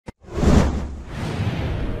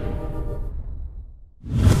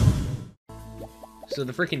So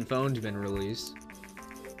the freaking phone's been released.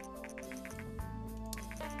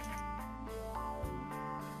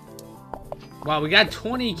 Wow, we got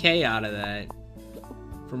 20K out of that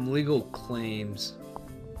from legal claims.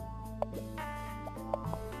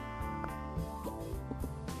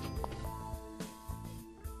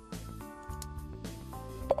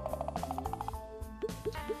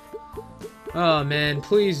 Oh man,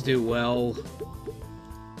 please do well.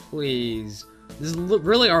 Please. This is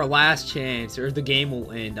really our last chance, or the game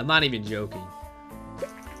will end. I'm not even joking.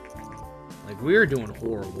 Like, we're doing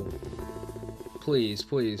horrible. Please,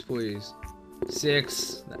 please, please.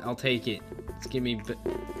 6. I'll take it. Let's give me...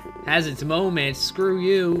 Has its moments. Screw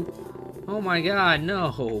you. Oh my god,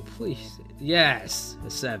 no. Please. Yes. A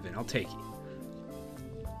 7. I'll take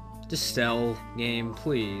it. Just sell, game,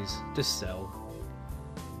 please. Just sell.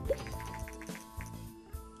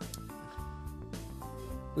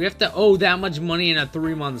 We have to owe that much money in a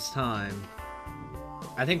 3 months time.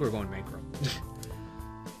 I think we're going bankrupt.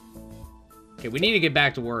 Okay, we need to get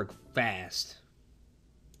back to work fast.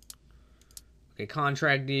 Okay,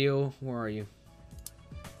 contract deal. Where are you?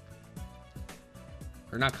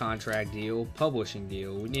 Or not contract deal, publishing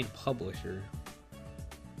deal. We need publisher.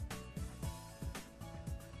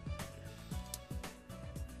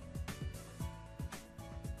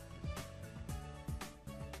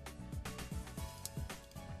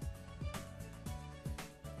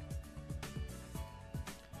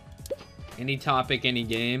 Any topic, any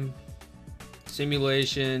game.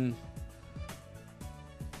 Simulation.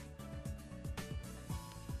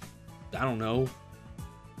 I don't know.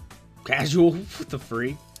 Casual? What the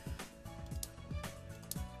freak?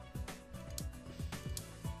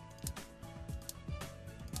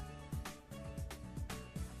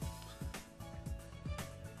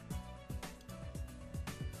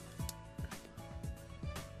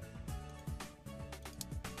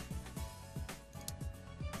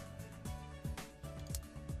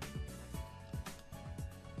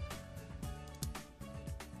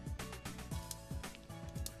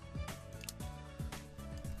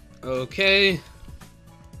 Okay.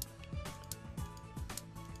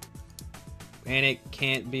 And it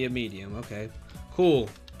can't be a medium. Okay. Cool.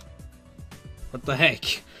 What the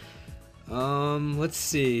heck? Let's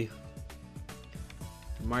see.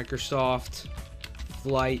 Microsoft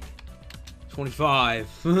Flight 25.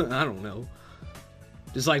 I don't know.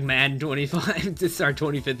 Just like Madden 25. This is our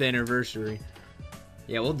 25th anniversary.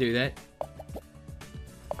 Yeah, we'll do that.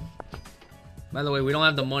 By the way, we don't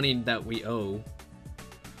have the money that we owe.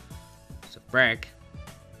 Frack.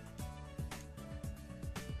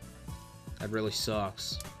 That really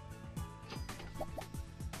sucks.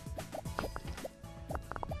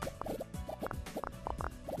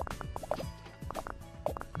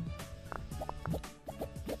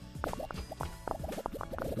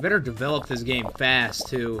 We better develop this game fast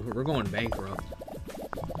too. We're going bankrupt.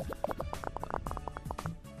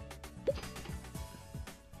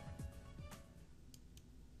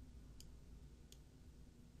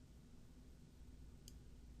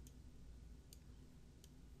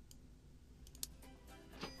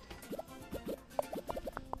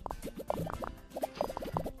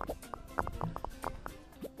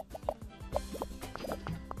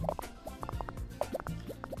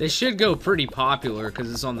 They should go pretty popular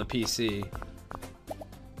because it's on the PC.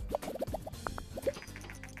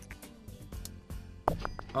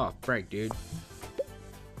 Oh, frick, dude.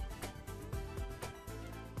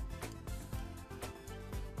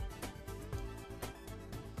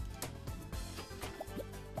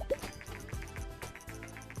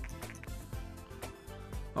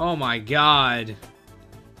 Oh my god.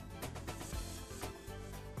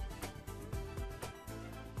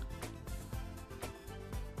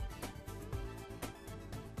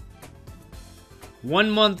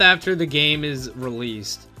 One month after the game is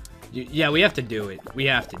released. Yeah, we have to do it. We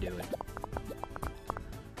have to do it.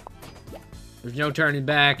 There's no turning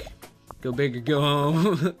back. Go big or go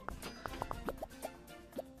home.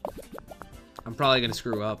 I'm probably gonna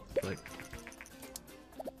screw up, but...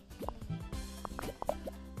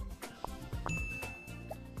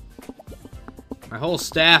 My whole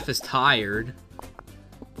staff is tired.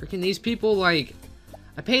 Freaking these people, like...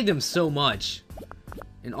 I paid them so much.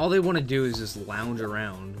 And all they want to do is just lounge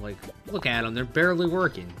around. Like, look at them. They're barely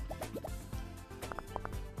working.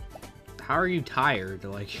 How are you tired?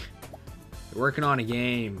 Like, you're working on a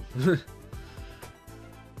game.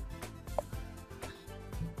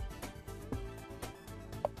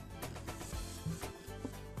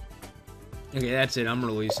 Okay, that's it. I'm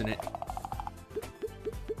releasing it.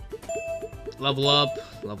 Level up.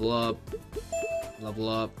 Level up. Level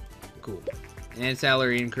up. Cool. And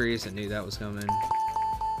salary increase. I knew that was coming.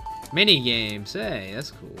 Mini games. Hey,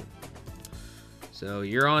 that's cool. So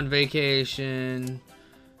you're on vacation.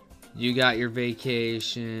 You got your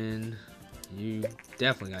vacation. You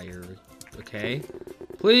definitely got your... Okay.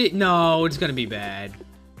 Please... No, it's gonna be bad.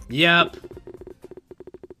 Yep.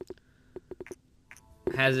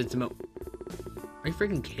 Has its mo... Are you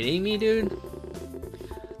freaking kidding me, dude?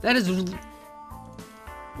 That is...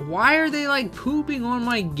 Why are they, like, pooping on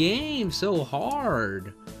my game so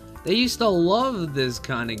hard? They used to love this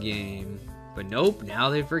kind of game. But nope, now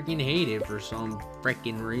they freaking hate it for some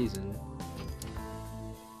freaking reason.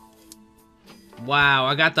 Wow,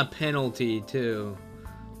 I got the penalty, too.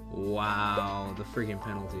 Wow, the freaking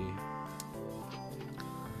penalty.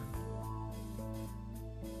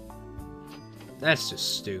 That's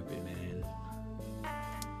just stupid, man.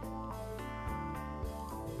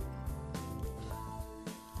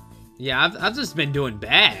 Yeah, I've just been doing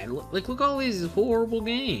bad. Like, look at all these horrible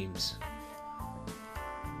games.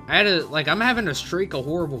 I'm having a streak of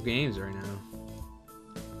horrible games right now.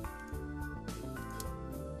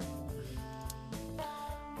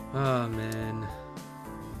 Oh, man.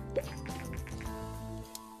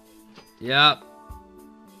 Yep.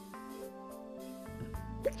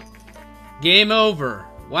 Game over.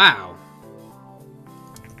 Wow.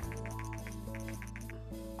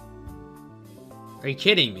 Are you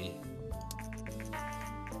kidding me?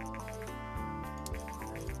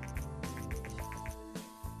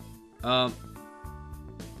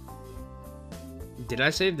 Did I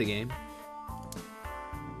save the game?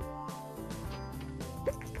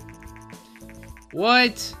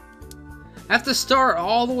 What? I have to start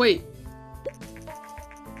all the way.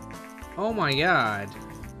 Oh my god.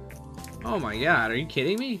 Oh my god, are you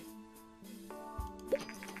kidding me?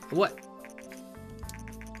 What?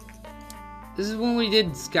 This is when we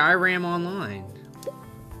did Skyrim Online.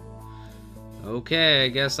 Okay, I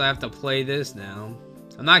guess I have to play this now.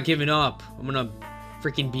 I'm not giving up. I'm gonna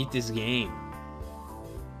freaking beat this game.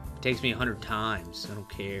 It takes me 100 times. I don't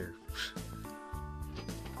care.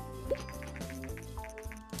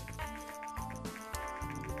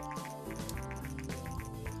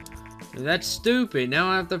 That's stupid.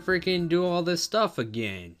 Now I have to freaking do all this stuff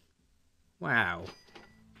again. Wow.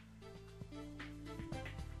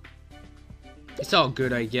 It's all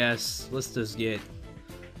good, I guess. Let's get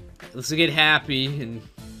happy and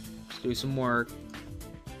do some work,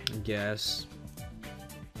 I guess.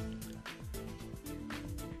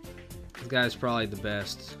 This guy's probably the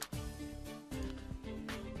best.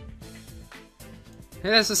 Hey,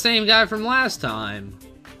 that's the same guy from last time.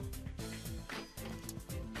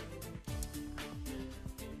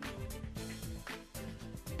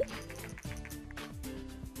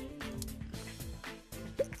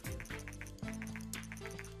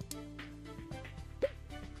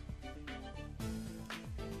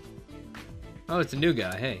 Oh, it's a new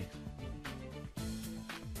guy, hey.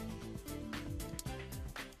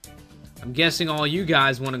 I'm guessing all you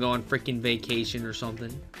guys want to go on freaking vacation or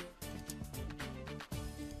something.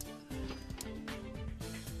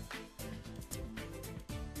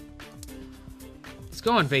 Let's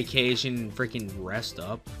go on vacation and freaking rest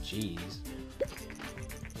up. Jeez.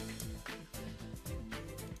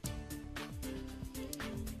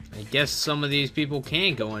 I guess some of these people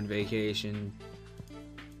can't go on vacation.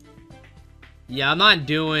 Yeah, I'm not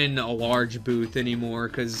doing a large booth anymore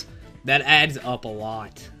because that adds up a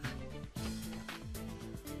lot.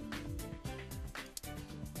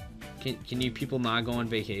 Can you people not go on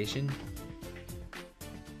vacation?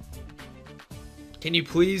 Can you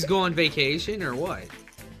please go on vacation or what?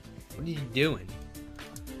 What are you doing?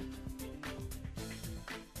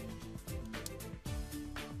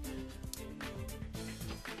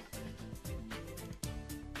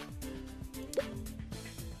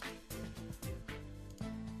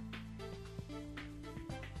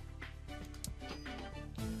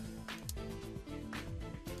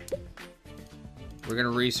 We're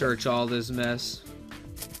gonna research all this mess.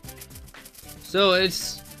 So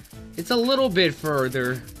it's a little bit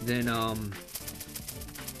further than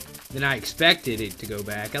I expected it to go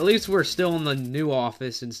back. At least we're still in the new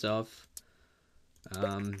office and stuff.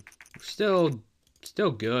 We're still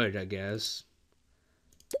good, I guess.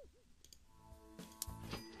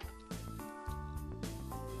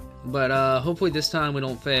 But hopefully this time we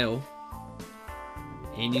don't fail.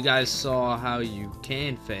 And you guys saw how you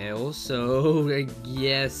can fail, so I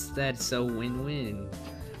guess that's a win-win.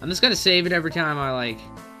 I'm just gonna save it every time I, like,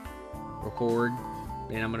 record.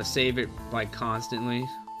 And I'm gonna save it, like, constantly.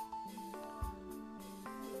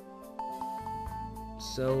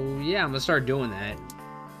 So, yeah, I'm gonna start doing that.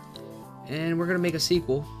 And we're gonna make a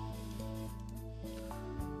sequel.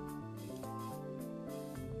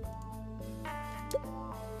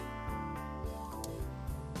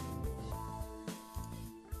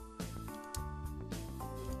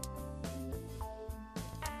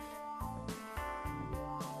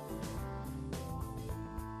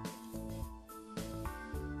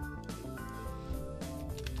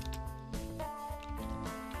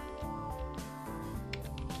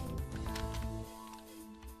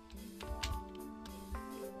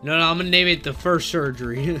 No, I'm gonna name it the first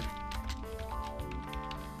surgery.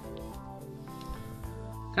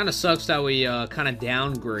 Kind of sucks that we kind of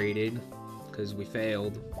downgraded because we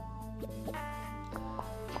failed.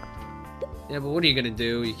 Yeah, but what are you gonna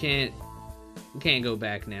do? You can't go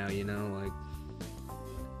back now, you know, like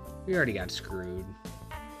we already got screwed.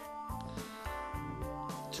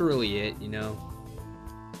 That's really it, you know.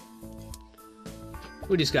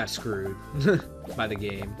 We just got screwed by the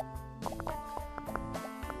game.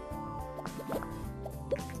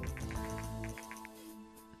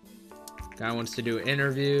 Guy wants to do an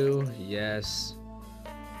interview. Yes.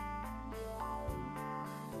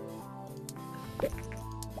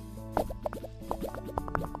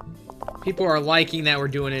 People are liking that we're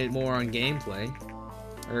doing it more on gameplay.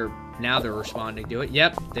 Or now they're responding to it.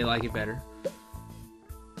 Yep, they like it better.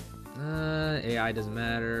 AI doesn't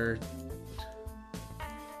matter.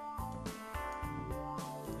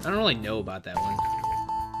 I don't really know about that one.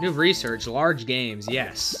 New research, large games,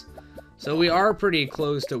 yes. So we are pretty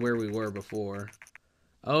close to where we were before.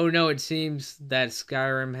 Oh no, it seems that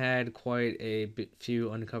Skyrim had quite a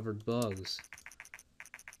few uncovered bugs.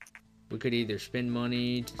 We could either spend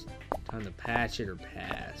money, time to patch it, or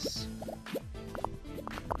pass.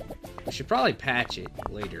 We should probably patch it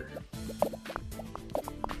later.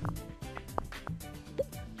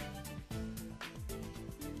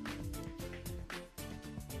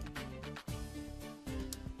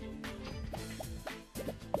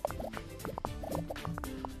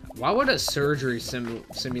 Why would a surgery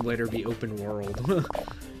simulator be open world?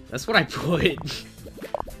 That's what I put.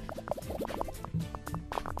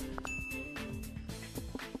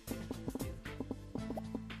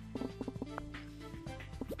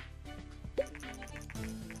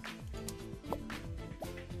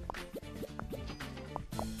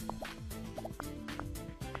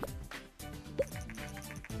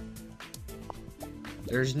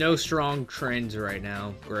 There's no strong trends right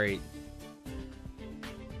now. Great.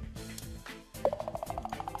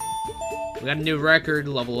 We got a new record,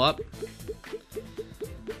 level up.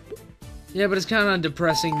 Yeah, but it's kind of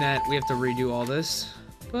depressing that we have to redo all this.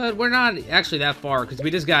 But we're not actually that far, because we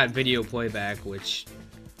just got video playback, which...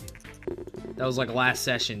 that was like last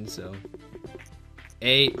session, so...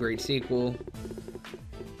 8, great sequel.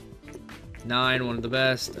 9, one of the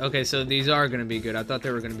best. Okay, so these are going to be good. I thought they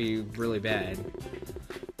were going to be really bad.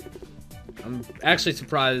 I'm actually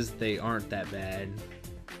surprised they aren't that bad.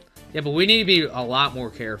 Yeah, but we need to be a lot more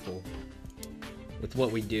careful with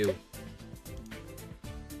what we do.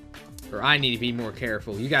 Or I need to be more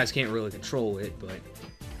careful. You guys can't really control it, but...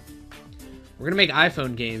 we're gonna make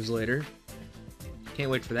iPhone games later.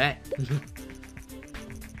 Can't wait for that.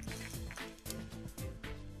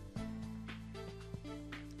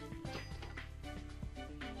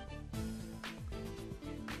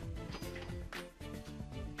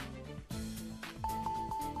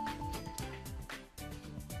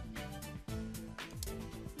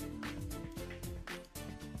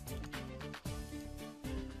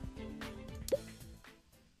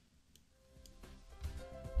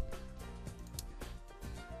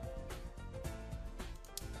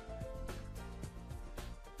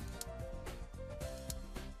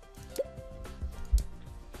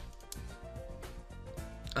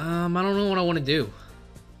 I don't know what I want to do,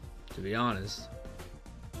 to be honest.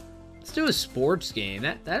 Let's do a sports game.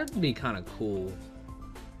 That would be kind of cool.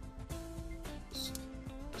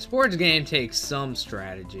 Sports game takes some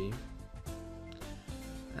strategy.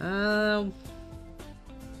 Yeah,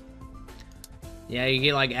 you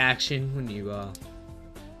get like action when you I'm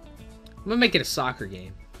gonna make it a soccer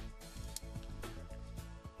game.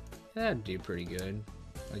 That'd do pretty good,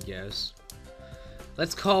 I guess.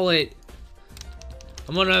 Let's call it...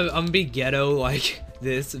 I'm gonna be ghetto like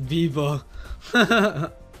this, Viva.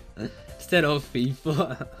 Instead of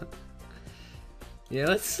FIFA. Yeah,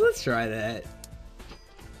 let's try that.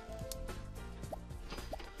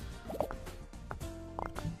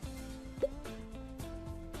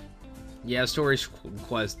 Yeah, story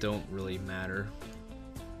quests don't really matter.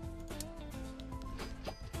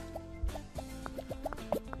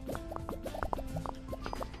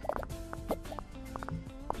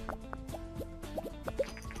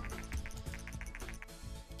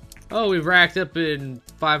 Oh, we've racked up in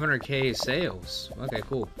 500k sales. Okay,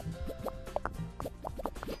 cool.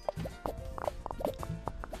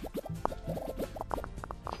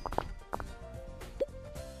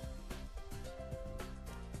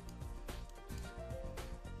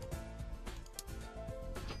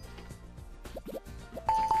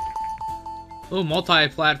 Oh,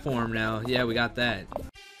 multi-platform now. Yeah, we got that.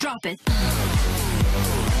 Drop it.